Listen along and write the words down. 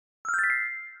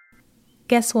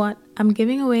Guess what? I'm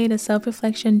giving away the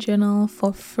Self-Reflection Journal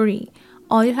for free.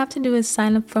 All you have to do is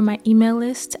sign up for my email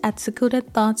list at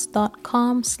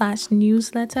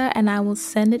secludedthoughts.com/newsletter and I will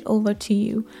send it over to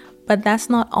you. But that's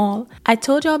not all. I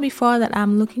told y'all before that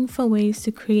I'm looking for ways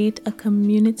to create a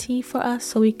community for us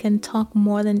so we can talk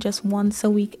more than just once a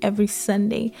week every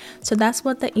Sunday. So that's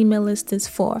what the email list is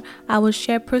for. I will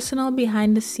share personal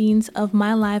behind the scenes of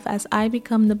my life as I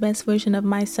become the best version of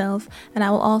myself, and I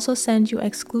will also send you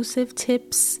exclusive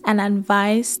tips and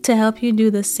advice to help you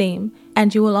do the same.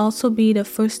 And you will also be the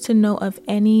first to know of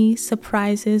any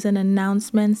surprises and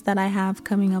announcements that I have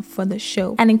coming up for the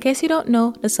show. And in case you don't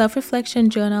know, the Self-Reflection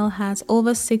Journal has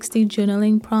over 60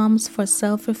 journaling prompts for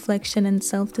self-reflection and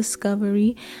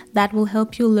self-discovery that will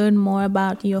help you learn more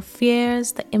about your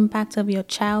fears, the impact of your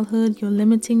childhood, your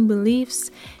limiting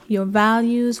beliefs, your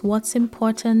values, what's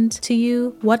important to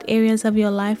you, what areas of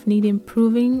your life need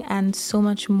improving, and so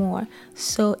much more.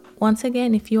 So once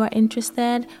again, if you are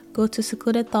interested, go to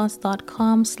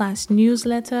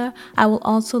secludedthoughts.com/newsletter. I will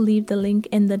also leave the link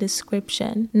in the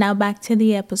description. Now back to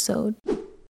the episode.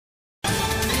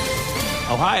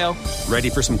 Ohio, ready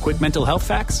for some quick mental health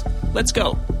facts? Let's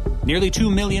go. Nearly 2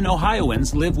 million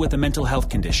Ohioans live with a mental health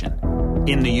condition.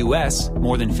 In the U.S.,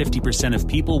 more than 50% of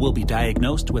people will be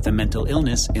diagnosed with a mental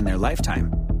illness in their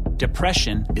lifetime.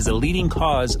 Depression is a leading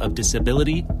cause of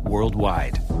disability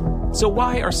worldwide. So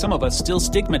why are some of us still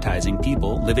stigmatizing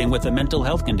people living with a mental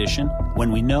health condition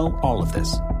when we know all of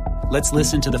this? Let's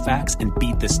listen to the facts and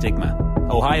beat the stigma.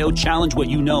 Ohio, challenge what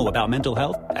you know about mental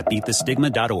health at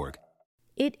beatthestigma.org.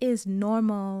 It is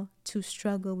normal to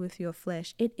struggle with your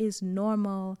flesh. It is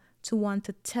normal to want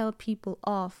to tell people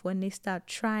off when they start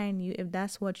trying you if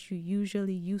that's what you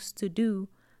usually used to do,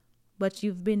 but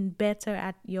you've been better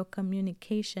at your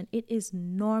communication. It is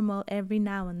normal every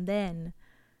now and then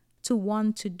to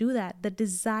want to do that. The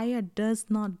desire does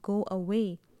not go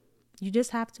away. You just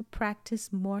have to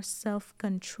practice more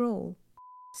self-control.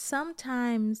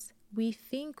 Sometimes we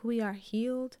think we are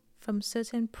healed from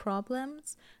certain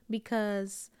problems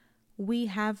because we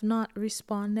have not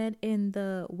responded in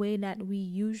the way that we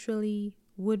usually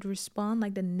would respond,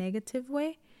 like the negative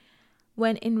way,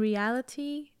 when in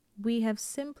reality, we have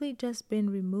simply just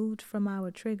been removed from our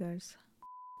triggers.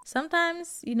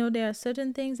 Sometimes, there are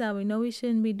certain things that we know we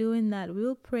shouldn't be doing that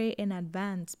we'll pray in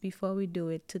advance before we do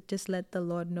it to just let the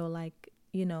Lord know,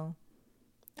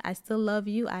 I still love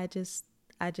you. I'm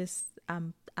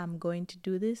going to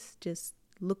do this. Just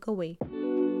look away.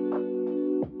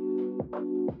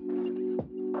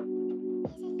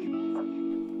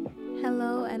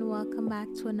 Hello and welcome back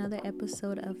to another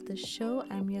episode of the show.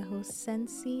 I'm your host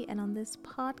Sensi, and on this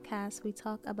podcast we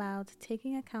talk about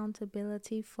taking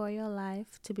accountability for your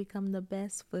life to become the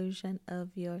best version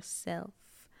of yourself.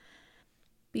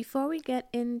 Before we get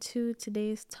into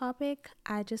today's topic,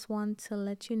 I just want to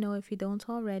let you know, if you don't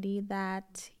already,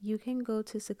 that you can go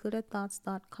to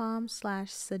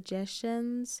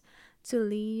secludedthoughts.com/suggestions to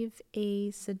leave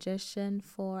a suggestion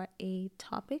for a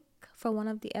topic for one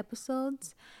of the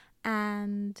episodes.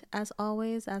 And as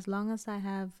always, as long as I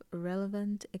have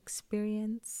relevant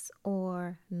experience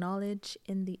or knowledge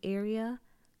in the area,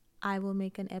 I will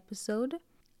make an episode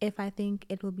if I think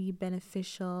it will be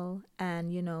beneficial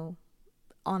and,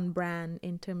 on brand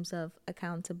in terms of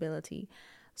accountability.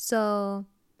 So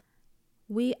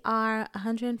we are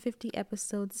 150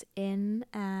 episodes in,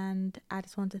 and I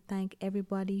just want to thank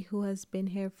everybody who has been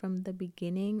here from the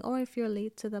beginning, or if you're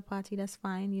late to the party, that's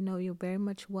fine. You're very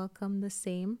much welcome the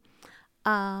same.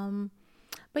 But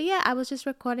yeah, I was just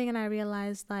recording and I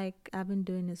realized I've been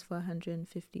doing this for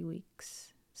 150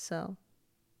 weeks. So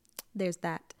there's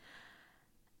that.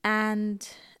 And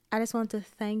I just want to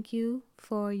thank you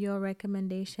for your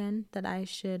recommendation that I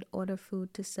should order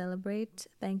food to celebrate.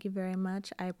 Thank you very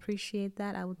much. I appreciate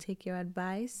that. I will take your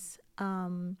advice.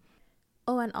 And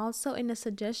also in the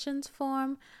suggestions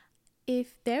form,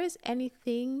 if there is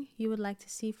anything you would like to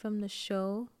see from the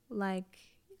show, I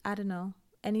don't know,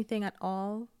 anything at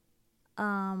all,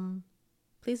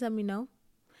 please let me know.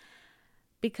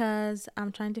 Because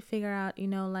I'm trying to figure out,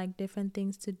 different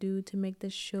things to do to make the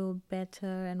show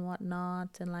better and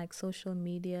whatnot, and social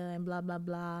media and blah, blah,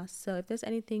 blah. So if there's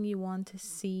anything you want to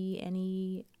see,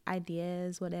 any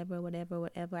ideas, whatever,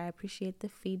 I appreciate the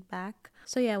feedback.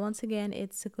 So yeah, once again,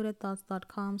 it's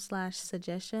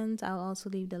secludedthoughts.com/suggestions. I'll also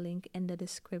leave the link in the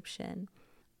description.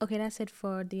 Okay, that's it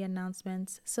for the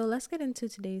announcements. So let's get into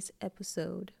today's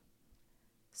episode.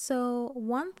 So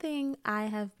one thing I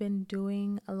have been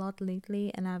doing a lot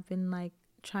lately, and I've been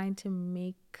trying to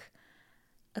make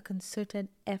a concerted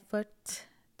effort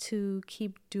to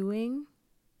keep doing,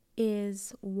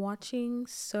 is watching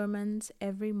sermons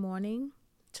every morning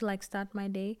to like start my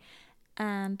day,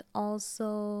 and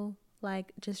also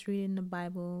like just reading the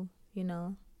Bible,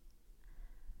 and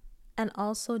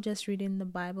also just reading the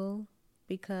Bible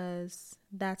because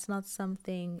that's not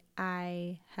something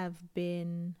I have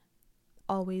been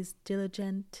always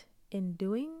diligent in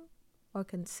doing or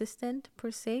consistent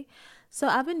per se. So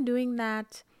I've been doing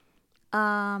that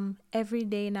every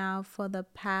day now for the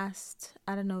past,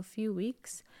 I don't know, few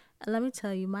weeks. And let me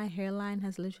tell you, my hairline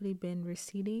has literally been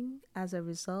receding as a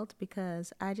result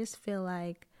because I just feel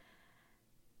like,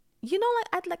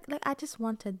 like I just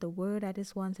wanted the word. I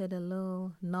just wanted a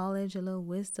little knowledge, a little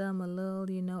wisdom, a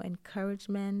little,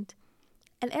 encouragement.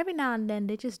 And every now and then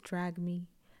they just drag me.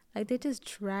 Like they just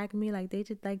drag me. Like they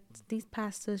just like these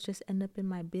pastors just end up in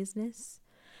my business.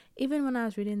 Even when I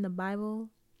was reading the Bible,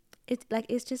 it's like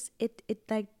it's just it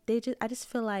like they just I just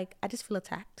feel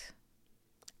attacked.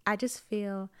 I just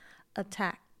feel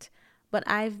attacked. But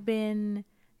I've been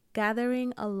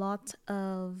gathering a lot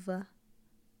of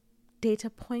data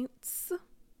points,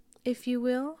 if you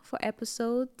will, for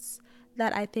episodes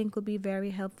that I think would be very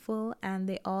helpful, and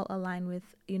they all align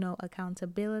with,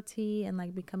 accountability and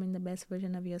like becoming the best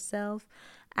version of yourself.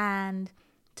 And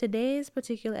today's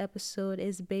particular episode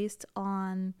is based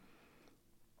on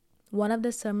one of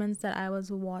the sermons that I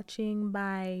was watching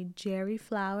by Jerry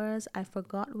Flowers. I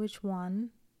forgot which one,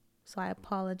 so I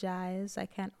apologize. I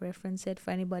can't reference it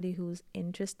for anybody who's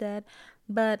interested.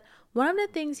 But one of the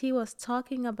things he was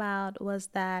talking about was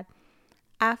that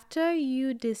after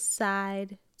you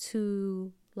decide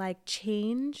to like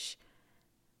change,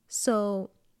 so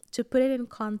to put it in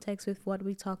context with what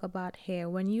we talk about here,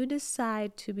 when you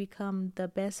decide to become the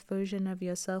best version of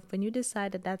yourself, when you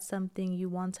decide that that's something you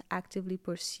want to actively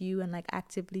pursue and like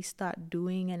actively start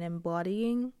doing and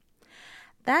embodying,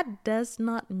 that does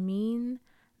not mean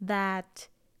that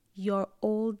your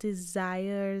old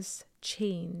desires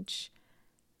change.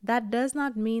 That does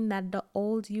not mean that the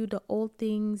old you, the old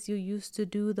things you used to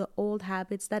do, the old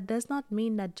habits, that does not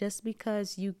mean that just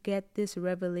because you get this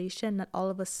revelation that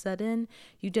all of a sudden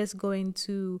you're just going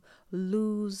to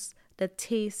lose the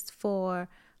taste for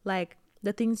like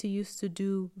the things you used to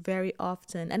do very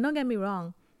often. And don't get me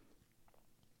wrong,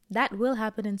 that will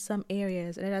happen in some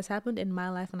areas, and it has happened in my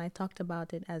life, and I talked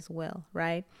about it as well,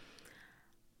 right?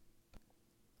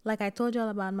 Like I told you all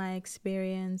about my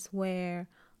experience where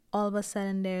all of a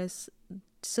sudden there's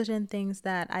certain things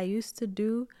that I used to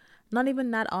do, not even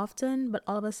that often, but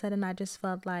all of a sudden I just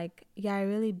felt like, yeah, I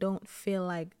really don't feel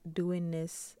like doing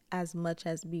this as much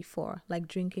as before. Like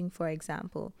drinking, for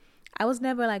example. I was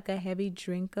never like a heavy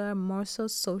drinker, more so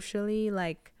socially.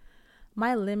 Like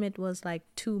my limit was like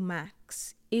 2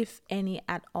 max, if any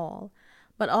at all.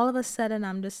 But all of a sudden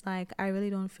I'm just like, I really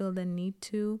don't feel the need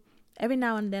to. Every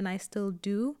now and then I still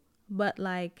do, but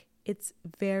like it's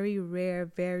very rare,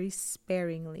 very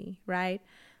sparingly, right?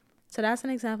 So that's an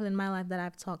example in my life that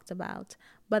I've talked about.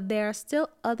 But there are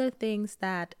still other things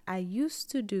that I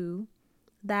used to do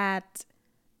that,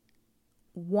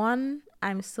 one,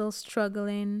 I'm still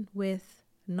struggling with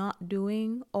not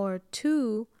doing, or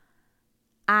two,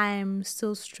 I'm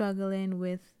still struggling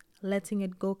with letting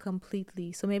it go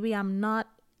completely. So maybe I'm not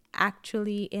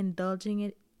actually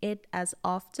indulging it as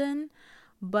often,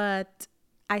 but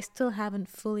I still haven't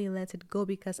fully let it go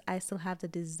because I still have the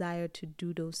desire to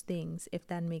do those things, if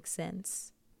that makes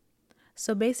sense.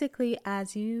 So basically,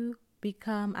 as you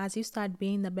start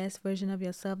being the best version of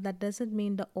yourself, that doesn't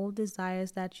mean the old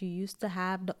desires that you used to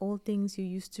have, the old things you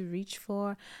used to reach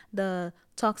for, the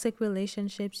toxic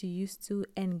relationships you used to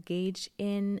engage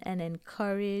in and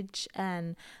encourage,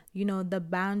 and, the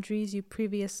boundaries you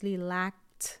previously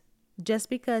lacked.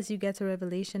 Just because you get a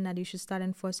revelation that you should start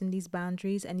enforcing these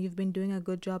boundaries and you've been doing a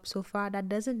good job so far, that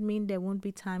doesn't mean there won't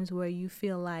be times where you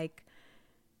feel like,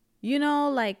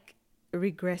 like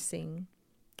regressing,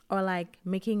 or like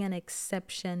making an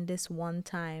exception this one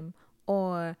time,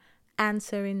 or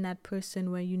answering that person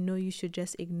where you should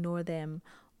just ignore them,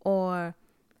 or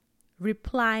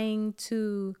replying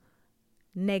to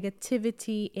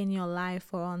negativity in your life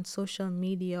or on social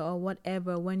media or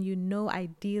whatever when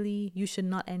ideally you should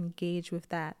not engage with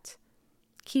that.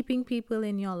 Keeping people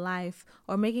in your life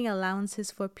or making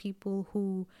allowances for people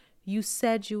who you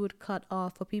said you would cut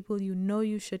off, or people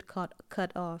you should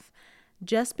cut off.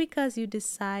 Just because you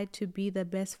decide to be the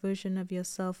best version of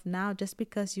yourself now, just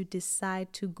because you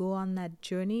decide to go on that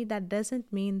journey, that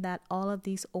doesn't mean that all of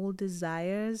these old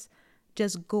desires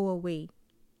just go away.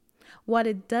 What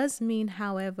it does mean,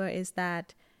 however, is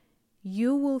that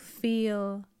you will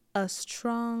feel a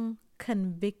strong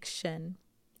conviction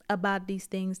about these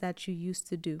things that you used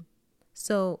to do.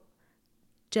 So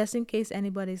just in case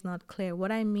anybody's not clear,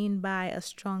 what I mean by a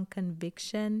strong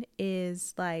conviction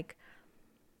is like,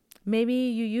 maybe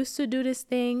you used to do this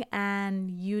thing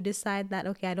and you decide that,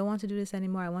 okay, I don't want to do this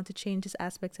anymore. I want to change this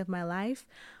aspect of my life.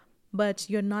 But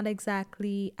you're not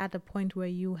exactly at a point where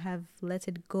you have let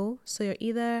it go. So you're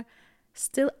either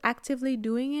still actively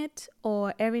doing it,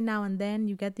 or every now and then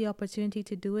you get the opportunity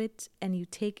to do it and you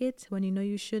take it when you know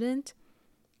you shouldn't.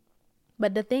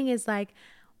 But the thing is, like,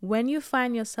 when you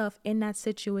find yourself in that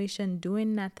situation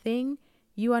doing that thing,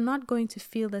 you are not going to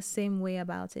feel the same way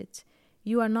about it.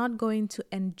 You are not going to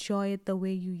enjoy it the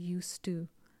way you used to,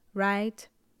 right?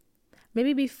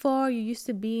 Maybe before you used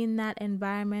to be in that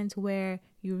environment where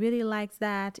you really liked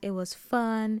that, it was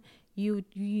fun,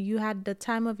 you had the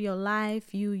time of your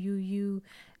life, you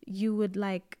would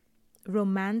like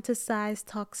romanticize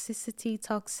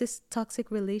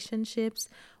toxic relationships,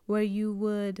 where you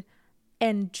would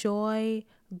enjoy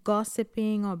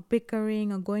gossiping or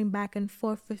bickering or going back and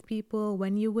forth with people,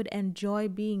 when you would enjoy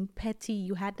being petty.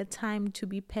 You had the time to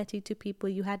be petty to people.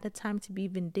 You had the time to be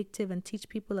vindictive and teach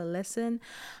people a lesson.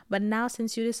 But now,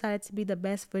 since you decided to be the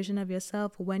best version of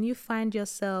yourself, when you find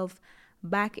yourself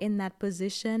back in that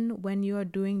position, when you are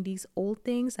doing these old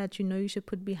things that you know you should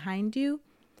put behind you,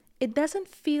 it doesn't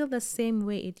feel the same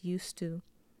way it used to.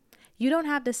 You don't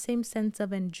have the same sense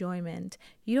of enjoyment.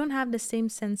 You don't have the same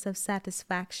sense of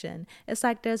satisfaction. It's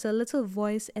like there's a little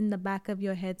voice in the back of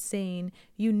your head saying,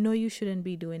 you know you shouldn't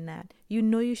be doing that. You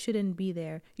know you shouldn't be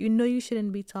there. You know you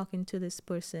shouldn't be talking to this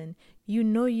person. You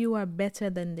know you are better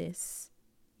than this.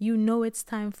 You know it's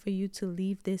time for you to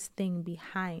leave this thing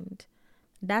behind.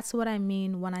 That's what I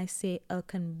mean when I say a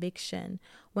conviction.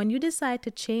 When you decide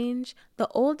to change, the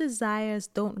old desires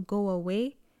don't go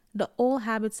away. The old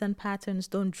habits and patterns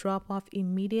don't drop off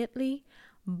immediately,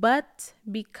 but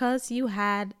because you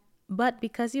have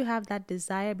that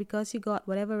desire, because you got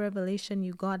whatever revelation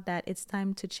you got that it's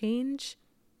time to change,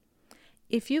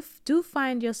 if you do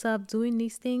find yourself doing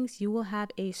these things, you will have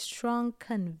a strong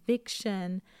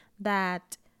conviction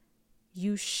that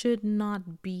you should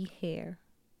not be here.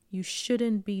 You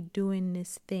shouldn't be doing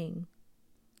this thing.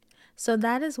 So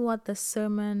that is what the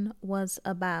sermon was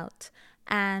about.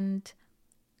 And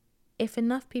if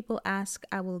enough people ask,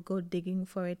 I will go digging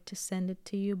for it to send it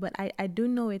to you. But I do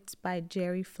know it's by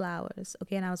Jerry Flowers.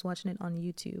 Okay, and I was watching it on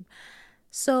YouTube.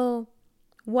 So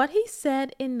what he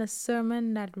said in the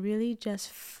sermon that really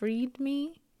just freed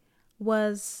me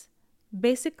was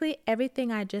basically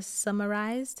everything I just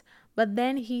summarized. But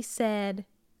then he said,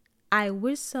 I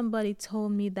wish somebody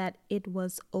told me that it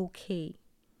was okay.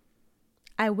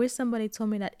 I wish somebody told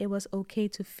me that it was okay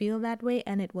to feel that way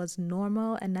and it was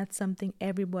normal and that's something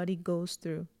everybody goes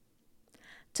through.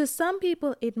 To some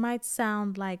people, it might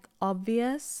sound like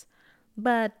obvious,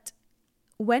 but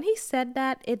when he said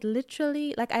that,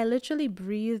 I literally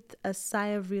breathed a sigh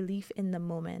of relief in the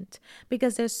moment,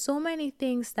 because there's so many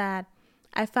things that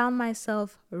I found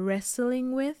myself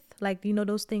wrestling with, like,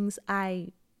 those things I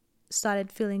started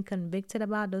feeling convicted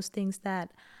about, those things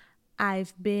that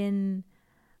I've been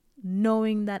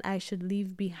knowing that I should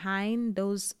leave behind,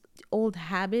 those old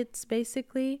habits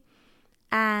basically.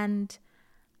 And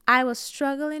I was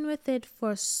struggling with it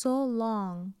for so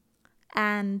long,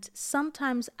 and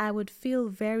sometimes I would feel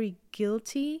very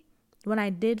guilty when I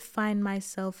did find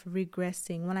myself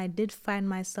regressing, when I did find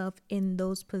myself in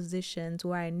those positions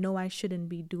where I know I shouldn't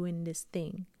be doing this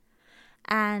thing.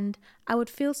 And I would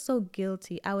feel so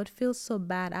guilty. I would feel so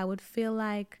bad. I would feel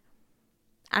like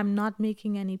I'm not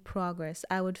making any progress.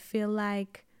 I would feel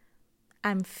like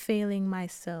I'm failing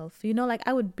myself. Like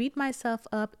I would beat myself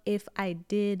up if I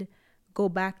did go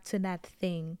back to that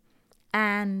thing.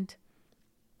 And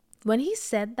when he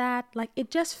said that, like,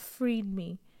 it just freed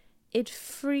me. It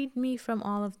freed me from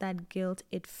all of that guilt.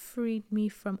 It freed me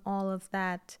from all of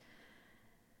that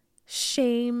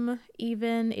shame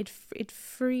even. It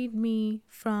freed me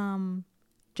from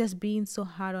just being so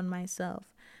hard on myself.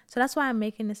 So that's why I'm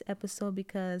making this episode,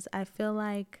 because I feel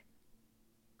like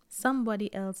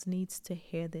somebody else needs to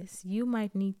hear this. You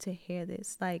might need to hear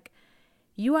this. Like,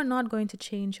 you are not going to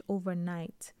change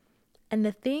overnight. And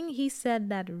the thing he said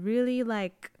that really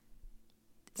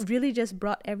just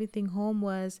brought everything home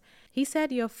was, he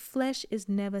said your flesh is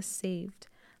never saved.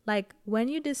 Like, when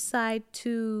you decide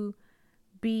to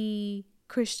be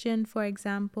Christian, for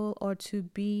example, or to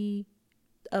be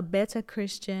a better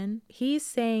Christian, he's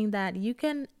saying that you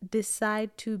can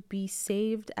decide to be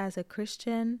saved as a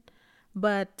Christian,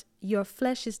 but your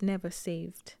flesh is never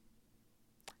saved.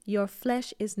 Your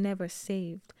flesh is never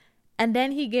saved. And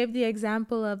then he gave the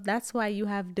example of, that's why you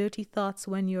have dirty thoughts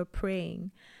when you're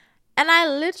praying. And I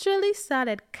literally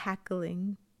started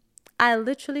cackling. I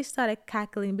literally started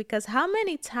cackling because how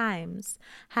many times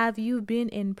have you been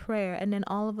in prayer and then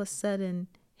all of a sudden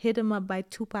Hit 'Em Up by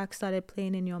Tupac started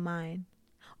playing in your mind,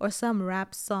 or some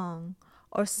rap song,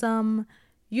 or some,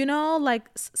 like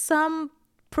some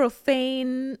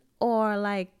profane, or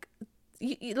like,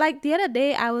 like the other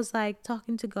day I was like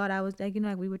talking to God. I was like,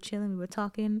 like we were chilling, we were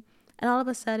talking, and all of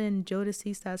a sudden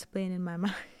Jodeci starts playing in my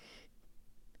mind.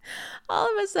 All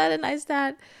of a sudden I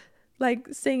start like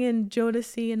singing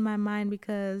Jodeci in my mind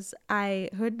because I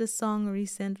heard the song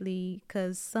recently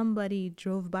because somebody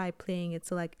drove by playing it.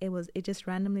 So like it just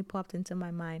randomly popped into my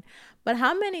mind. But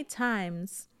how many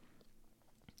times,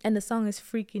 and the song is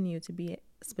Freaking You to be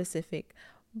specific,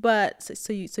 but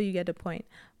so you get the point.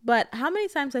 But how many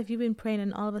times have you been praying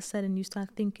and all of a sudden you start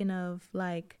thinking of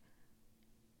like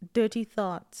dirty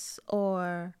thoughts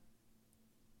or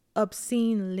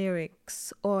obscene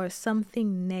lyrics or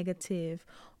something negative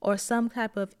or some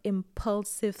type of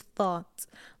impulsive thought?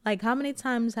 Like how many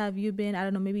times have you been, I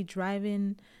don't know, maybe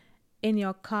driving in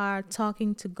your car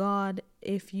talking to God?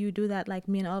 If you do that like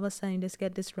me, and all of a sudden you just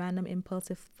get this random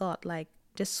impulsive thought, like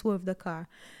just swerve the car.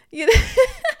 You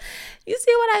you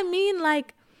see what I mean?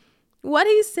 Like what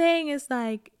he's saying is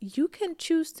like, you can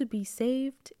choose to be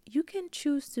saved. You can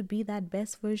choose to be that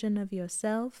best version of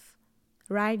yourself,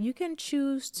 right? You can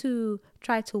choose to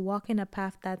try to walk in a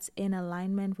path that's in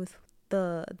alignment with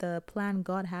the plan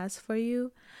God has for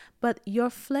you, but your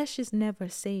flesh is never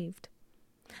saved.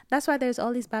 That's why there's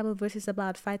all these Bible verses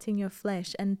about fighting your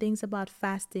flesh and things about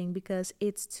fasting, because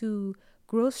it's to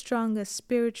grow stronger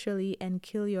spiritually and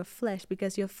kill your flesh,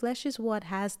 because your flesh is what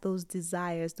has those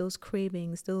desires, those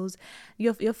cravings, those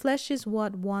your flesh is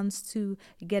what wants to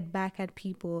get back at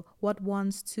people, what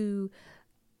wants to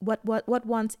what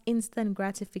wants instant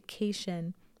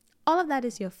gratification. All of that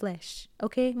is your flesh,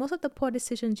 okay? Most of the poor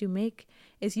decisions you make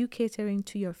is you catering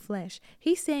to your flesh.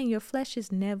 He's saying your flesh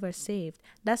is never saved.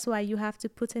 That's why you have to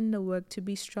put in the work to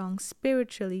be strong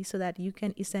spiritually so that you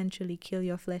can essentially kill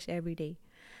your flesh every day.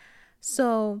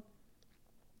 So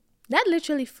that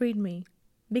literally freed me,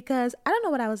 because I don't know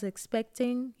what I was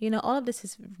expecting. All of this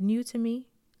is new to me,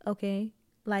 okay?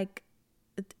 Like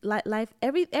life,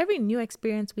 every new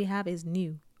experience we have is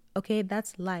new, okay?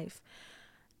 That's life.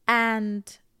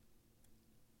 And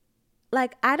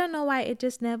like, I don't know why it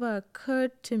just never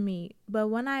occurred to me, but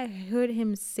when I heard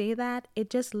him say that, it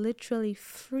just literally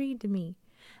freed me.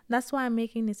 That's why I'm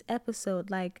making this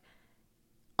episode. Like,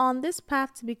 on this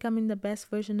path to becoming the best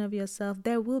version of yourself,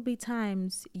 there will be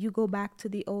times you go back to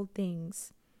the old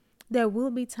things. There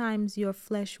will be times your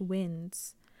flesh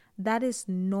wins. That is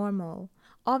normal.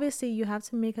 Obviously, you have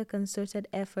to make a concerted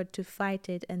effort to fight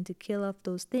it and to kill off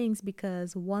those things,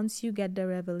 because once you get the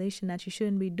revelation that you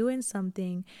shouldn't be doing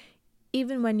something,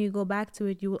 even when you go back to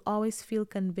it, you will always feel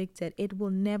convicted. It will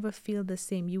never feel the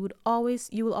same. You will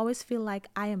always feel like,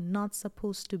 I am not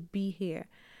supposed to be here.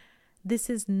 This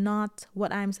is not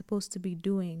what I'm supposed to be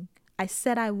doing. I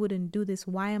said I wouldn't do this.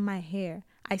 Why am I here?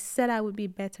 I said I would be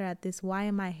better at this. Why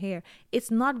am I here?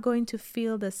 It's not going to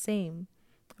feel the same,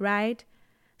 right?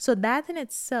 So that in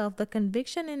itself, the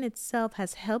conviction in itself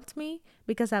has helped me,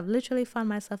 because I've literally found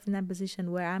myself in that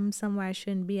position where I'm somewhere I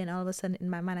shouldn't be, and all of a sudden in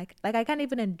my mind, I can't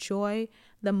even enjoy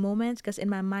the moment, because in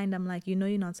my mind I'm like,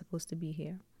 you're not supposed to be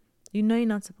here. You're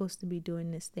not supposed to be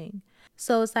doing this thing.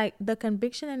 So it's like the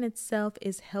conviction in itself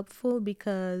is helpful,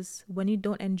 because when you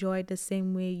don't enjoy it the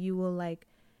same way, you will like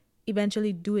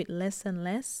eventually do it less and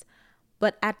less.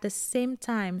 But at the same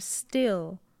time,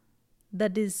 still, the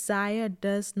desire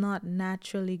does not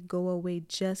naturally go away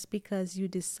just because you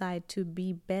decide to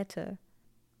be better.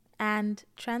 And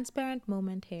transparent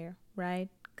moment here, right?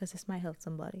 Because this might help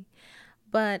somebody.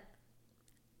 But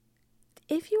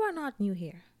if you are not new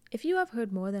here, if you have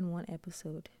heard more than one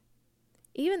episode,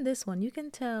 even this one, you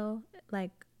can tell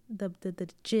like the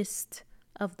gist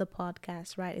of the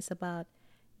podcast, right? It's about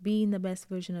being the best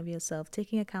version of yourself,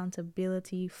 taking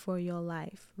accountability for your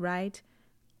life, right?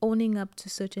 Owning up to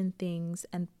certain things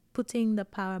and putting the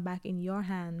power back in your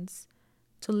hands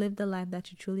to live the life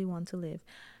that you truly want to live.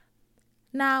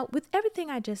 Now, with everything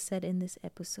I just said in this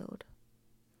episode,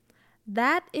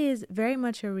 that is very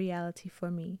much a reality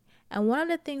for me. And one of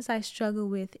the things I struggle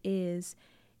with is,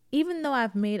 even though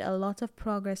I've made a lot of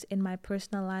progress in my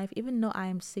personal life, even though I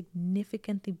am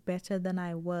significantly better than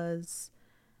I was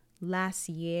last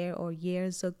year or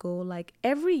years ago, like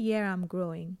every year I'm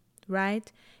growing,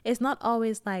 right? It's not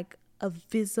always like a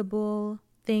visible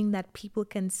thing that people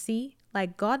can see.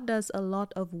 Like God does a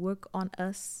lot of work on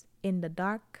us in the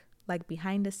dark, like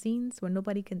behind the scenes where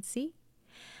nobody can see,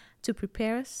 to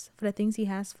prepare us for the things he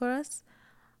has for us.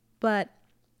 But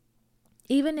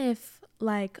even if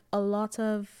like a lot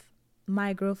of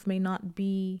my growth may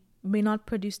not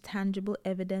produce tangible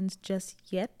evidence just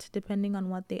yet, depending on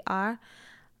what they are.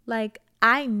 Like,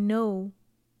 I know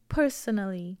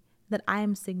personally that I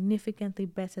am significantly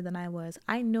better than I was.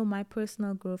 I know my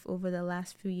personal growth over the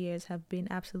last few years have been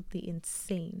absolutely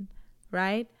insane,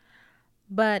 right?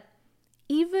 But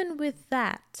even with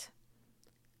that,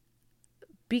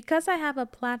 because I have a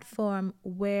platform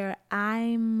where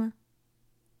I'm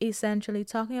essentially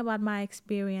talking about my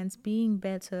experience, being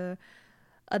better,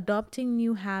 adopting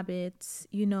new habits,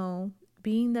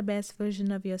 being the best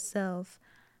version of yourself,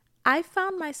 I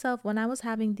found myself when I was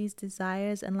having these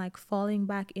desires and like falling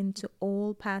back into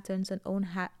old patterns and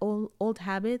old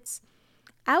habits,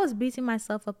 I was beating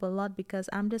myself up a lot because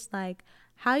I'm just like,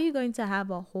 how are you going to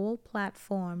have a whole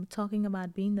platform talking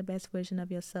about being the best version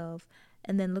of yourself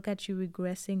and then look at you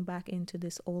regressing back into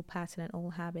this old pattern and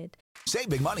old habit? Save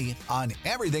big money on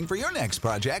everything for your next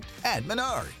project at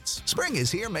Menards. Spring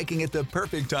is here, making it the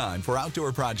perfect time for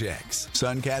outdoor projects.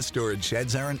 Suncast storage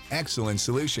sheds are an excellent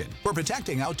solution for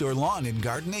protecting outdoor lawn and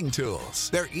gardening tools.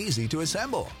 They're easy to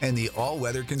assemble, and the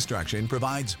all-weather construction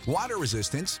provides water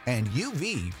resistance and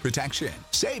UV protection.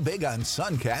 Save big on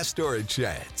Suncast storage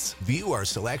sheds. View our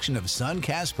selection of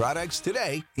Suncast products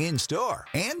today in store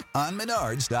and on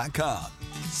Menards.com.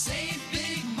 Save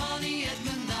big money at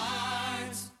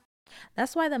Menards.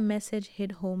 That's why the message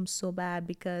hit home so bad,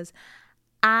 because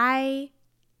I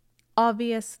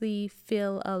obviously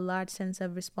feel a large sense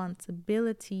of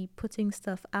responsibility putting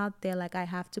stuff out there. Like, I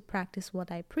have to practice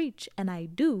what I preach, and I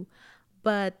do.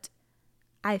 But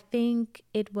I think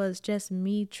it was just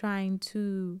me trying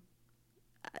to,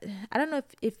 I don't know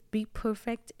if be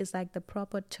perfect is like the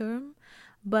proper term,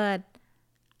 but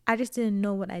I just didn't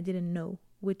know what I didn't know,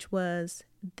 which was,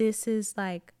 this is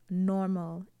like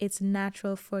normal. It's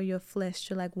natural for your flesh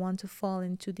to like want to fall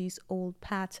into these old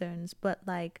patterns. But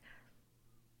like,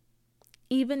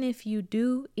 even if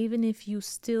you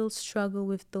still struggle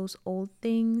with those old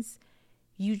things,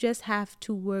 you just have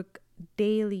to work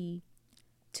daily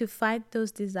to fight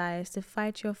those desires, to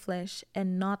fight your flesh,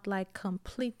 and not like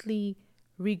completely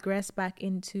regress back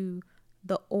into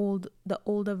the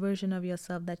older version of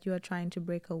yourself that you are trying to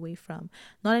break away from.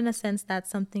 Not in a sense that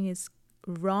something is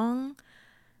wrong,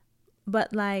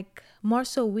 but like more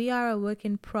so, we are a work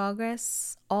in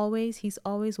progress always. He's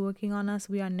always working on us.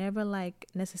 We are never like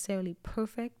necessarily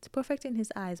perfect in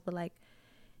his eyes, but like,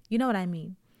 you know what I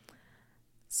mean?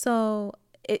 So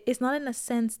it's not in a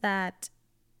sense that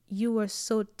you were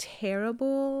so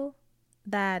terrible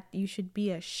that you should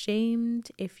be ashamed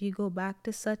if you go back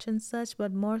to such and such,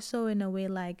 but more so in a way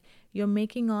like, you're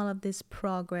making all of this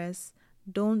progress.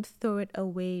 Don't throw it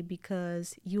away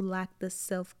because you lack the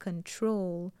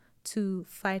self-control to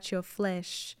fight your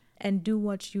flesh and do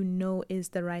what you know is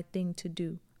the right thing to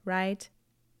do, right?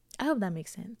 I hope that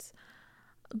makes sense.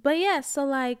 But yeah, so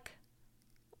like,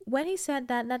 when he said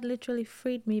that, that literally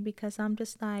freed me, because I'm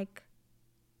just like,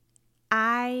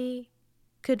 I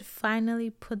could finally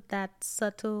put that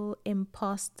subtle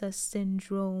imposter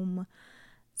syndrome,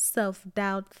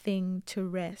 self-doubt thing to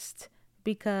rest,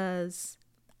 because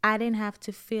I didn't have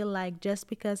to feel like just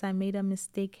because I made a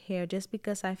mistake here, just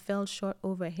because I fell short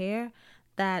over here,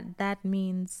 that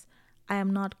means I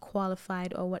am not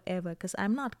qualified or whatever. Because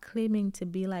I'm not claiming to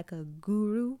be like a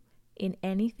guru in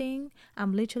anything.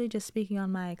 I'm literally just speaking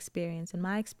on my experience. In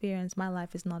my experience, my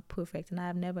life is not perfect, and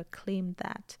I've never claimed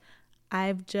that.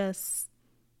 I've just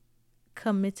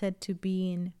committed to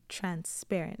being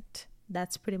transparent.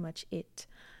 That's pretty much it.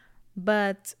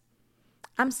 But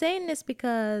I'm saying this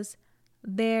because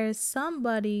there's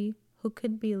somebody who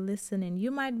could be listening.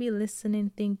 You might be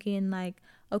listening thinking like,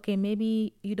 okay,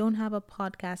 maybe you don't have a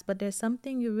podcast, but there's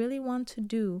something you really want to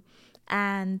do,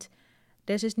 and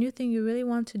there's this new thing you really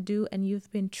want to do, and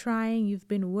you've been trying, you've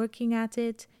been working at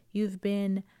it, you've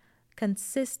been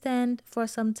consistent for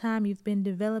some time, you've been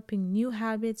developing new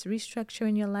habits,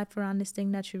 restructuring your life around this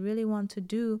thing that you really want to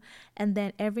do, and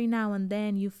then every now and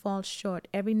then you fall short.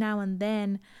 Every now and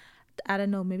then, I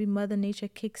don't know, maybe Mother Nature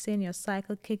kicks in, your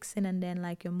cycle kicks in, and then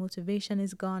like your motivation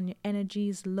is gone, your energy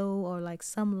is low, or like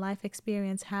some life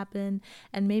experience happened,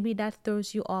 and maybe that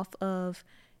throws you off of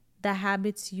the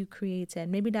habits you created.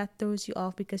 Maybe that throws you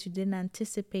off because you didn't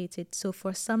anticipate it. So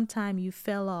for some time you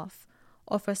fell off,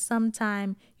 or for some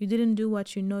time you didn't do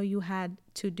what you know you had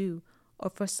to do, or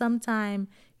for some time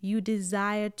you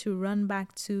desire to run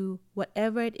back to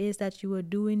whatever it is that you were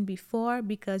doing before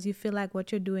because you feel like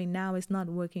what you're doing now is not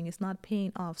working, it's not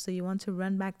paying off. So you want to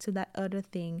run back to that other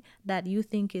thing that you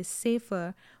think is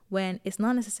safer when it's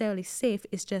not necessarily safe,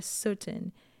 it's just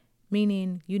certain.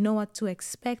 meaning you know what to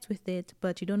expect with it,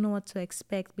 but you don't know what to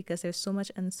expect because there's so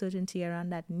much uncertainty around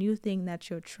that new thing that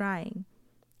you're trying.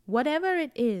 Whatever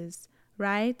it is,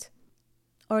 right?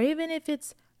 Or even if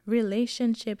it's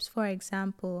relationships, for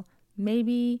example,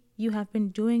 maybe you have been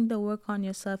doing the work on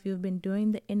yourself, you've been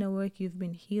doing the inner work, you've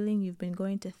been healing, you've been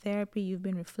going to therapy, you've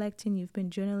been reflecting, you've been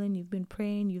journaling, you've been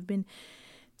praying, you've been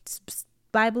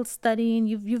Bible studying,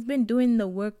 you've been doing the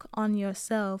work on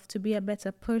yourself to be a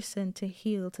better person, to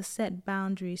heal, to set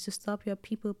boundaries, to stop your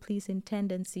people pleasing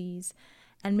tendencies.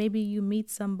 And maybe you meet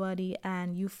somebody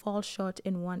and you fall short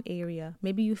in one area.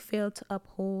 Maybe you fail to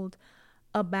uphold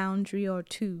a boundary or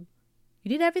two. You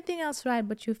did everything else right,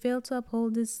 but you failed to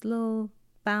uphold this little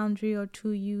boundary or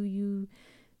two. You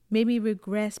maybe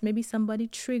regress. Maybe somebody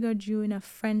triggered you in a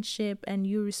friendship and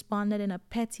you responded in a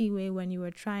petty way when you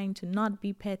were trying to not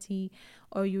be petty,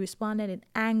 or you responded in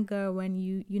anger when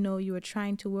you were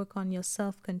trying to work on your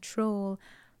self-control.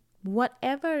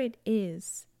 Whatever it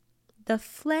is, the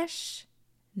flesh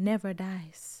never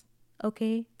dies.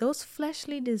 Okay? Those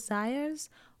fleshly desires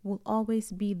will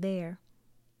always be there.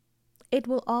 It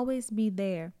will always be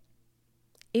there.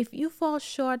 If you fall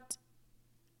short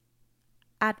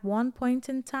at one point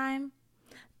in time,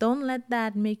 don't let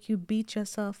that make you beat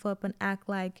yourself up and act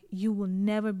like you will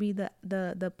never be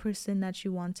the person that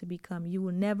you want to become. You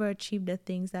will never achieve the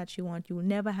things that you want. You will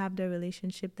never have the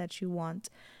relationship that you want.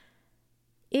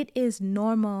 It is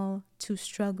normal to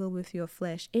struggle with your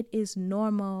flesh. It is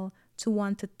normal to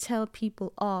want to tell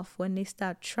people off when they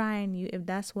start trying you, if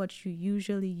that's what you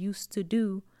usually used to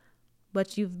do,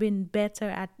 but you've been better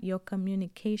at your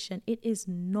communication. It is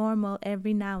normal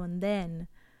every now and then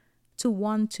to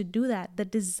want to do that. The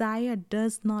desire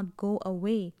does not go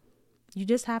away. You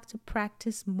just have to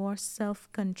practice more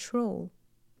self-control.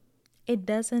 It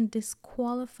doesn't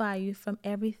disqualify you from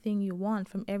everything you want,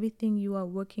 from everything you are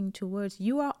working towards.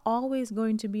 You are always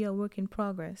going to be a work in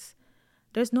progress.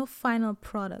 There's no final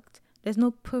product. There's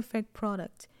no perfect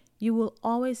product. You will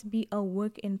always be a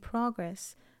work in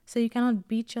progress. So you cannot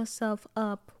beat yourself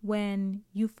up when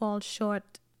you fall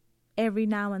short every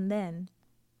now and then,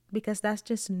 because that's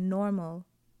just normal.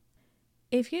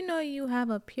 If you know you have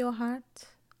a pure heart,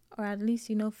 or at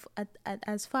least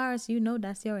as far as you know,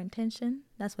 that's your intention,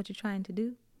 that's what you're trying to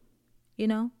do,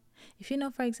 if you know,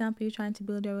 for example, you're trying to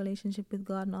build your relationship with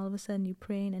God, and all of a sudden you're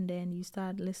praying, and then you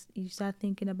start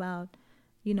thinking about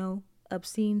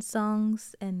obscene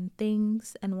songs and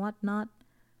things and whatnot.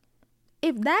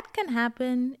 If that can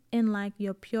happen in like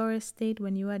your purest state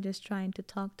when you are just trying to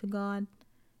talk to God,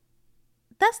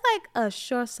 that's like a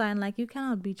sure sign. Like, you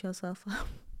cannot beat yourself up.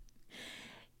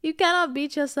 You cannot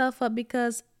beat yourself up,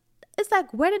 because it's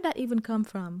like, where did that even come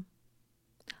from?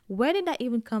 Where did that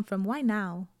even come from? Why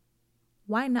now?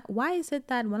 Why not? Why is it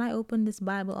that when I open this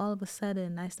Bible, all of a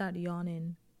sudden I start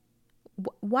yawning?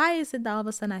 Why is it that all of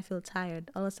a sudden I feel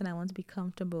tired? All of a sudden I want to be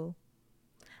comfortable?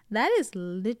 That is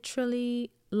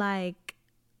literally like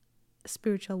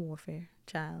spiritual warfare,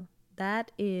 child.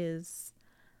 That's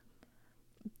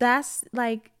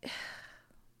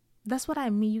what I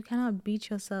mean. You cannot beat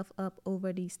yourself up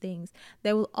over these things.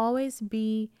 There will always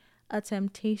be a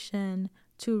temptation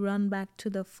to run back to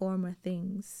the former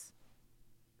things.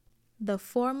 The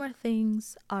former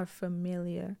things are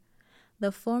familiar.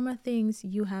 The former things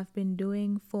you have been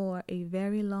doing for a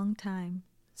very long time.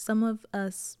 Some of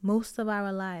us, most of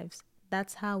our lives,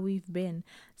 that's how we've been.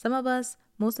 Some of us,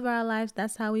 most of our lives,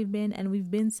 that's how we've been. And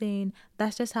we've been saying,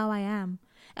 that's just how I am.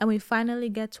 And we finally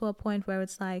get to a point where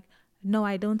it's like, no,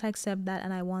 I don't accept that,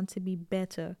 and I want to be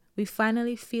better. We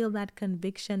finally feel that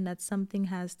conviction that something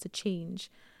has to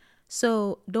change.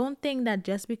 So don't think that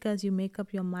just because you make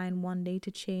up your mind one day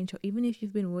to change, or even if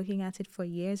you've been working at it for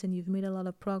years and you've made a lot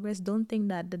of progress, don't think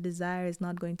that the desire is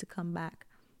not going to come back.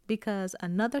 Because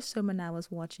another sermon I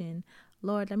was watching,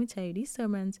 Lord, let me tell you, these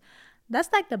sermons, that's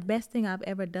like the best thing I've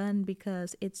ever done,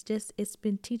 because it's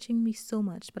been teaching me so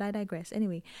much. But I digress.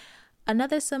 Anyway,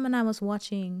 another sermon I was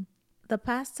watching, the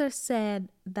pastor said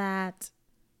that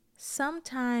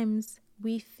sometimes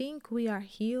we think we are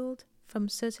healed from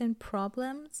certain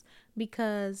problems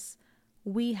because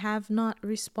we have not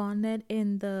responded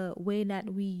in the way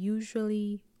that we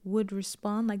usually would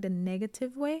respond, like the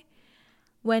negative way,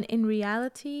 when in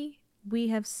reality, we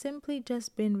have simply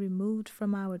just been removed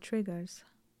from our triggers.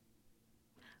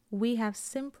 We have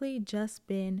simply just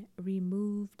been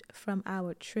removed from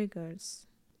our triggers.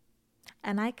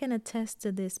 And I can attest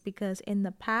to this because in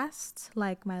the past,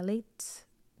 like my late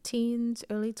teens,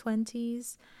 early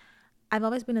 20s, I've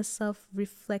always been a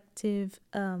self-reflective,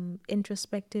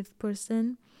 introspective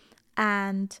person.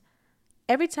 And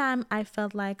every time I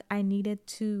felt like I needed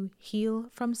to heal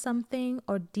from something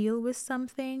or deal with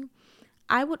something,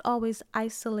 I would always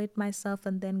isolate myself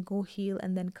and then go heal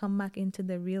and then come back into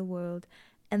the real world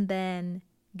and then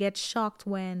get shocked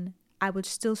when I would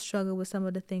still struggle with some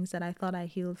of the things that I thought I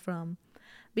healed from.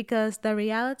 Because the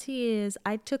reality is,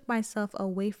 I took myself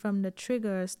away from the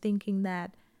triggers thinking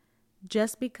that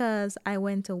just because I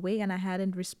went away and I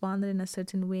hadn't responded in a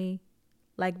certain way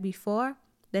like before,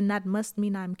 then that must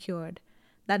mean I'm cured.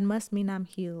 That must mean I'm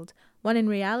healed. When in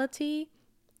reality,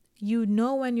 you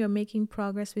know when you're making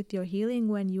progress with your healing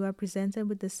when you are presented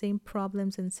with the same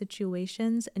problems and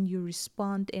situations and you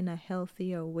respond in a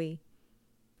healthier way.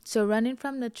 So running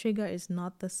from the trigger is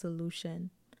not the solution.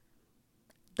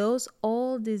 Those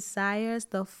old desires,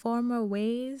 the former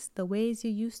ways, the ways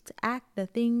you used to act, the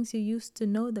things you used to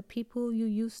know, the people you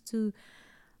used to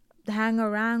hang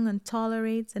around and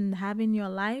tolerate and have in your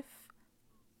life,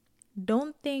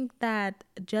 don't think that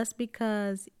just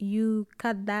because you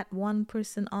cut that one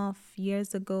person off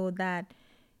years ago that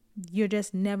you're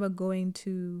just never going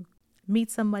to meet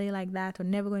somebody like that or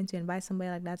never going to invite somebody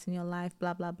like that in your life,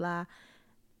 blah, blah, blah.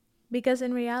 Because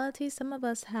in reality, some of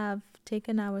us have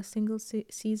taken our single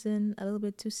season a little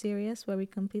bit too serious, where we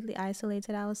completely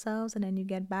isolated ourselves, and then you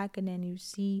get back and then you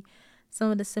see some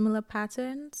of the similar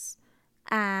patterns.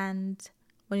 And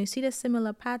when you see the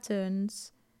similar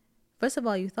patterns, first of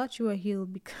all, you thought you were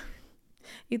healed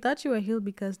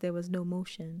because there was no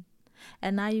motion.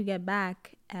 And now you get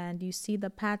back and you see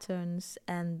the patterns,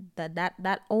 and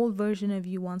that old version of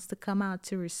you wants to come out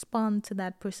to respond to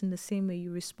that person the same way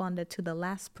you responded to the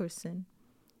last person.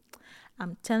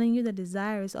 I'm telling you, the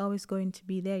desire is always going to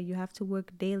be there. You have to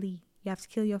work daily. You have to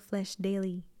kill your flesh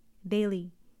daily.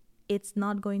 It's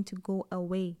not going to go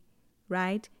away,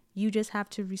 right? You just have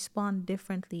to respond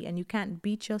differently, and you can't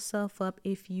beat yourself up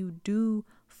if you do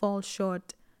fall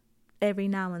short every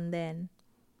now and then.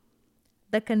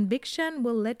 The conviction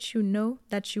will let you know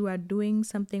that you are doing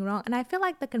something wrong. And I feel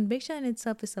like the conviction in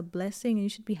itself is a blessing, and you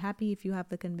should be happy if you have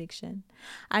the conviction.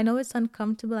 I know it's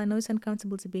uncomfortable. I know it's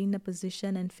uncomfortable to be in a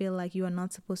position and feel like you are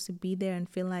not supposed to be there and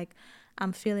feel like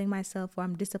I'm failing myself or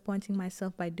I'm disappointing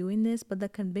myself by doing this. But the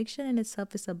conviction in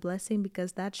itself is a blessing,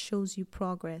 because that shows you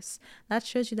progress. That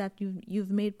shows you that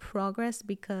you've made progress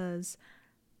because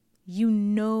you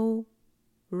know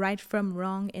right from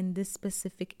wrong in this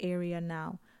specific area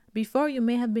now. Before, you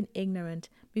may have been ignorant.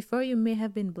 Before, you may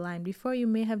have been blind. Before, you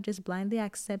may have just blindly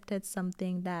accepted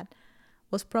something that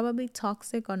was probably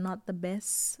toxic or not the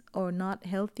best or not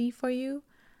healthy for you.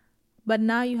 But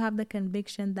now you have the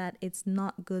conviction that it's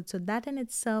not good. So that in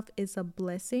itself is a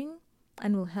blessing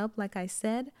and will help, like I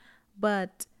said.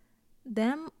 But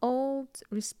them old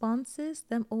responses,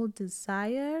 them old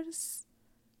desires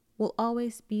will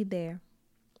always be there.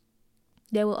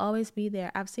 They will always be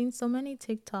there. I've seen so many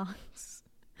TikToks.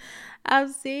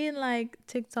 I've seen like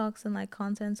TikToks and like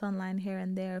contents online here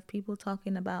and there of people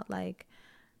talking about like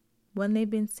when they've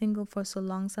been single for so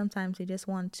long, sometimes they just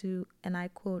want to, and I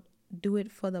quote, do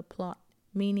it for the plot,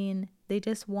 meaning they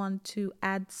just want to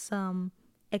add some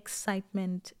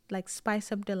excitement, like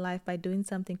spice up their life by doing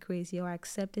something crazy or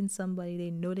accepting somebody they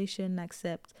know they shouldn't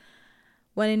accept.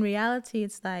 When in reality,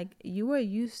 it's like you were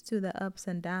used to the ups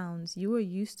and downs. You were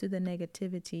used to the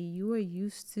negativity. You were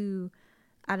used to,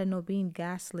 I don't know, being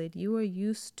gaslit. You were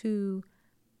used to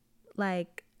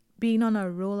like being on a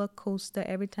roller coaster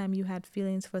every time you had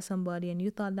feelings for somebody, and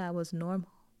you thought that was normal.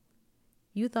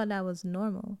 You thought that was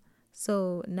normal.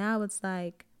 So now it's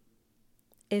like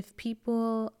if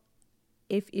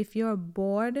you're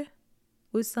bored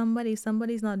with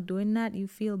somebody's not doing that, you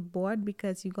feel bored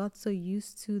because you got so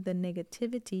used to the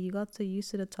negativity, you got so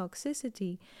used to the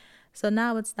toxicity. So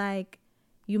now it's like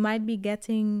you might be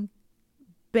getting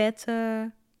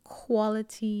better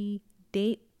quality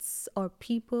dates or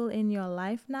people in your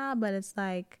life now, but it's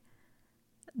like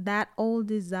that old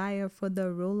desire for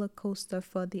the roller coaster,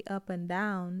 for the up and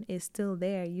down is still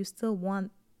there. You still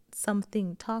want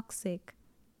something toxic.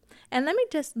 And let me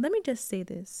just say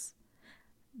this.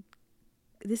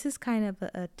 This is kind of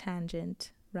a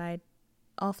tangent, right?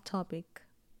 Off topic,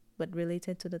 but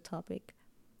related to the topic.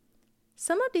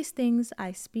 Some of these things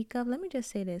I speak of, let me just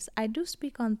say this. I do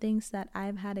speak on things that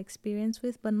I've had experience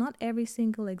with, but not every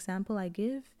single example I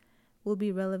give will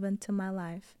be relevant to my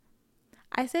life.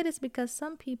 I say this because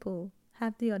some people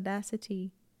have the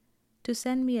audacity to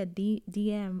send me a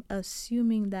DM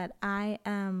assuming that I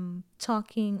am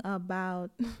talking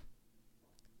about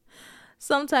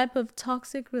some type of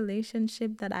toxic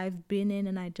relationship that I've been in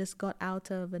and I just got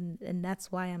out of, and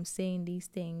that's why I'm saying these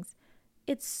things.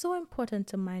 It's so important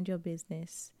to mind your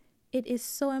business. it is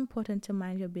so important to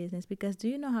mind your business, because do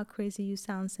you know how crazy you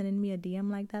sound sending me a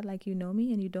DM like that, like you know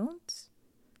me and you don't?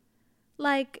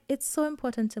 Like, it's so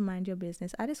important to mind your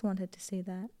business. I just wanted to say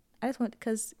that.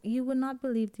 Because you will not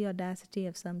believe the audacity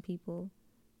of some people.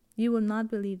 You will not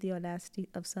believe the audacity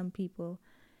of some people.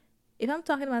 If I'm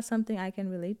talking about something I can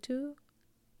relate to,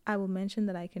 I will mention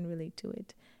that I can relate to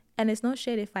it. And it's no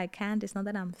shade if I can't. It's not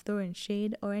that I'm throwing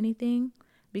shade or anything,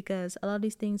 because a lot of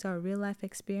these things are real life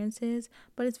experiences.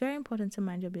 But it's very important to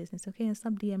mind your business, okay? And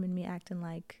stop DMing me acting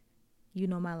like you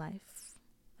know my life,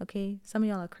 okay? Some of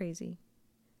y'all are crazy.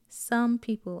 Some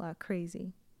people are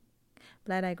crazy.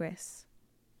 But I digress.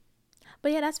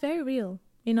 But yeah, that's very real.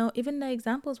 You know, even the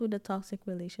examples with the toxic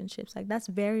relationships, like, that's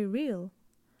very real.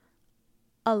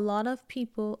 A lot of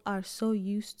people are so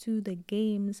used to the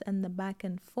games and the back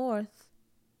and forth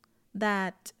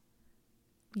that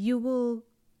you will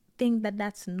think that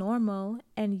that's normal,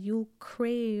 and you'll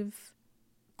crave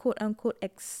quote unquote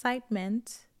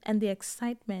excitement, and the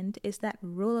excitement is that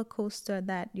roller coaster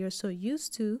that you're so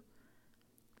used to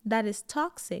that is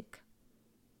toxic.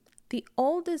 The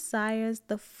old desires,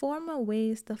 the former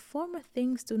ways, the former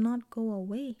things do not go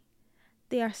away.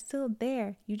 They are still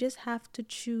there. You just have to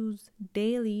choose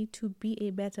daily to be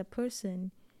a better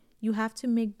person. You have to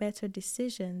make better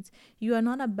decisions. You are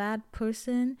not a bad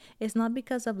person. It's not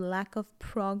because of lack of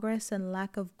progress and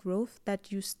lack of growth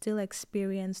that you still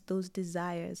experience those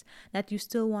desires, that you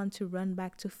still want to run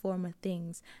back to former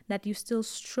things, that you still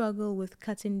struggle with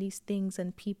cutting these things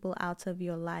and people out of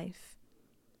your life.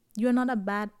 You're not a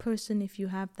bad person if you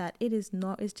have that.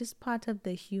 It's just part of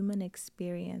the human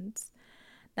experience.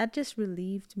 That just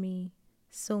relieved me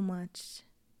so much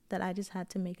that I just had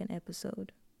to make an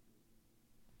episode.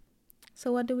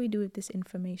 So what do we do with this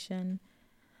information?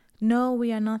 No, I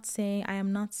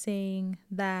am not saying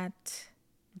that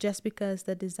just because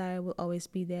the desire will always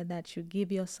be there, that you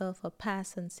give yourself a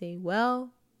pass and say,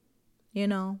 well, you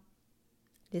know,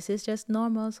 this is just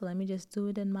normal, so let me just do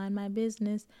it and mind my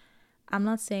business. I'm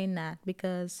not saying that,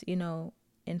 because, you know,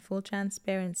 in full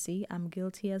transparency, I'm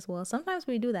guilty as well. Sometimes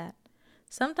we do that.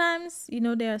 Sometimes, you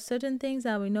know, there are certain things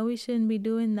that we know we shouldn't be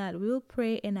doing that we'll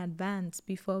pray in advance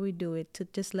before we do it, to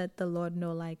just let the Lord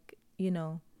know, like, you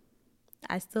know,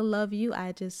 I still love you.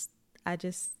 I'm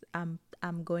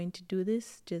going to do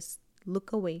this. Just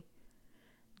look away.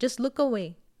 Just look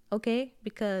away, okay?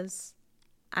 Because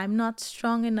I'm not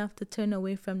strong enough to turn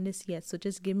away from this yet. So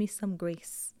just give me some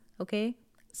grace, okay?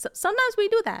 So sometimes we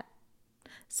do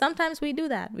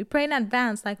that. We pray in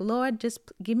advance, like, Lord, just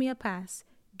give me a pass.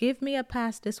 Give me a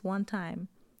pass this one time.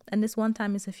 And this one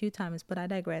time is a few times, but I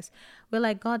digress. We're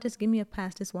like, God, just give me a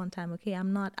pass this one time, okay?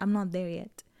 I'm not there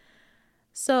yet.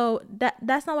 So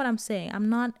that's not what I'm saying. I'm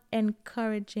not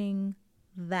encouraging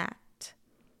that.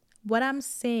 What I'm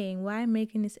saying, why I'm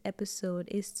making this episode,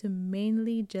 is to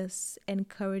mainly just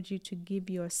encourage you to give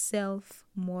yourself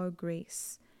more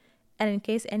grace. And in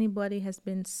case anybody has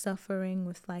been suffering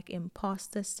with like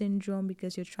imposter syndrome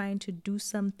because you're trying to do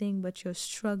something but you're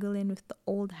struggling with the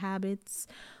old habits,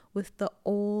 with the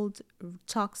old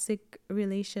toxic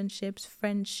relationships,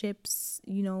 friendships,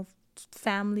 you know,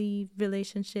 family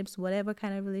relationships, whatever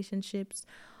kind of relationships,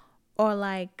 or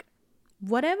like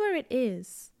whatever it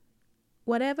is,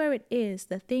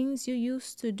 the things you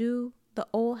used to do, the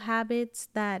old habits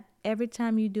that every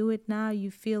time you do it now you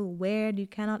feel weird, you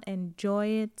cannot enjoy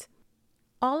it.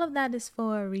 All of that is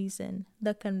for a reason.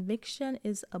 The conviction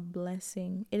is a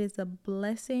blessing. It is a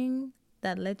blessing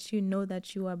that lets you know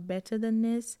that you are better than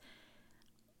this.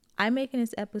 I'm making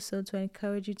this episode to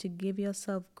encourage you to give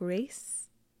yourself grace,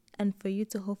 and for you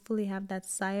to hopefully have that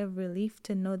sigh of relief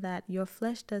to know that your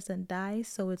flesh doesn't die.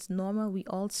 So it's normal. We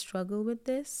all struggle with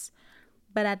this.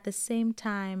 But at the same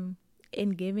time, in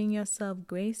giving yourself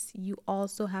grace, you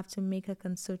also have to make a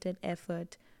concerted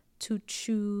effort to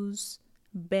choose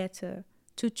better,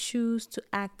 to choose to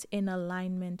act in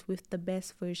alignment with the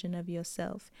best version of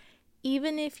yourself.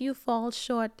 Even if you fall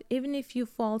short, even if you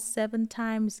fall 7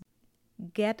 times,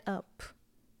 get up.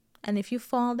 And if you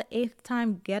fall the 8th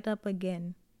time, get up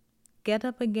again. Get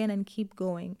up again and keep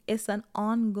going. It's an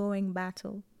ongoing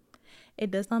battle.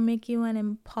 It does not make you an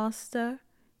imposter.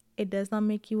 It does not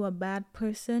make you a bad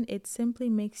person. It simply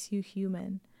makes you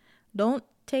human. Don't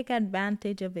take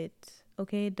advantage of it,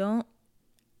 okay? Don't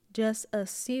just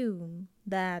assume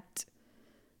that,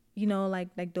 you know, like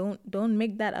don't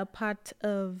make that a part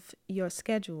of your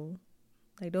schedule.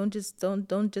 Like don't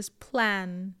just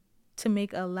plan to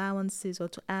make allowances or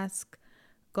to ask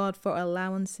God for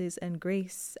allowances and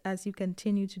grace as you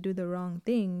continue to do the wrong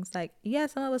things. Like, yeah,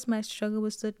 some of us might struggle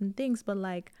with certain things, but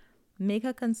like, Make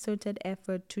a concerted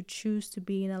effort to choose to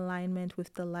be in alignment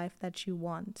with the life that you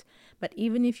want. But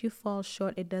even if you fall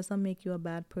short, it doesn't make you a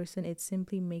bad person. It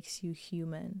simply makes you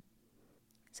human.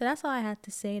 So that's all I had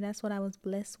to say. That's what I was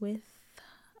blessed with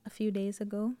a few days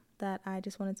ago that I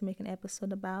just wanted to make an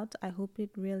episode about. I hope it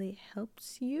really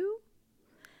helps you.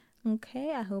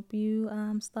 Okay, I hope you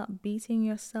stop beating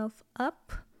yourself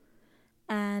up.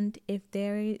 And if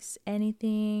there is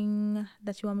anything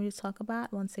that you want me to talk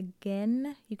about, once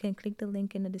again, you can click the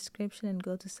link in the description and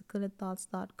go to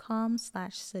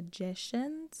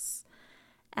secludedthoughts.com/suggestions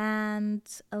and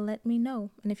let me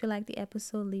know. And if you like the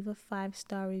episode, leave a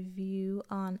 5-star review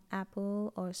on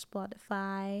Apple or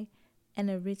Spotify and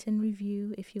a written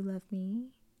review if you love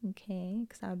me. Okay,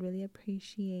 because I would really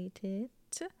appreciate it.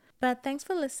 But thanks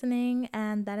for listening,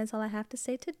 and that is all I have to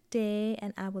say today,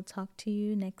 and I will talk to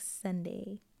you next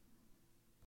Sunday.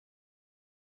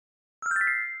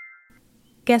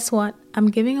 Guess what? I'm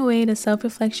giving away the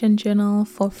Self-Reflection Journal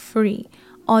for free.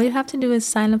 All you have to do is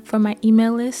sign up for my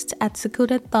email list at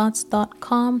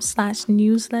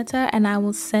secludedthoughts.com/newsletter, and I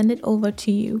will send it over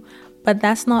to you. But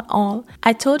that's not all.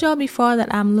 I told y'all before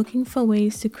that I'm looking for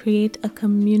ways to create a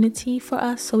community for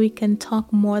us so we can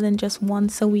talk more than just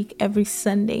once a week every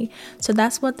Sunday. So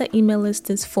that's what the email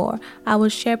list is for. I will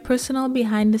share personal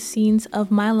behind the scenes of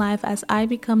my life as I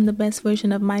become the best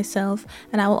version of myself,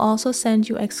 and I will also send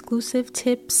you exclusive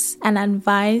tips and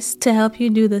advice to help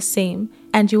you do the same.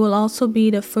 And you will also be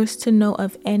the first to know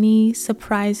of any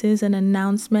surprises and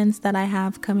announcements that I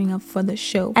have coming up for the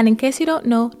show. And in case you don't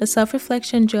know, the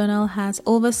Self-Reflection Journal has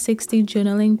over 60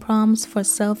 journaling prompts for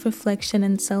self-reflection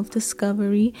and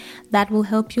self-discovery that will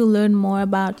help you learn more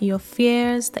about your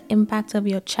fears, the impact of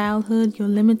your childhood, your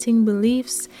limiting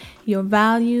beliefs, your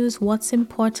values, what's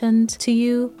important to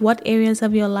you, what areas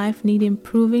of your life need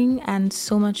improving, and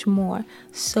so much more.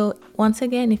 So once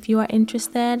again, if you are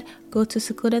interested, go to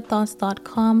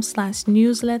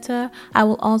secludedthoughts.com/newsletter. I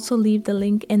will also leave the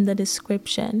link in the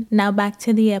description. Now back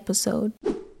to the episode.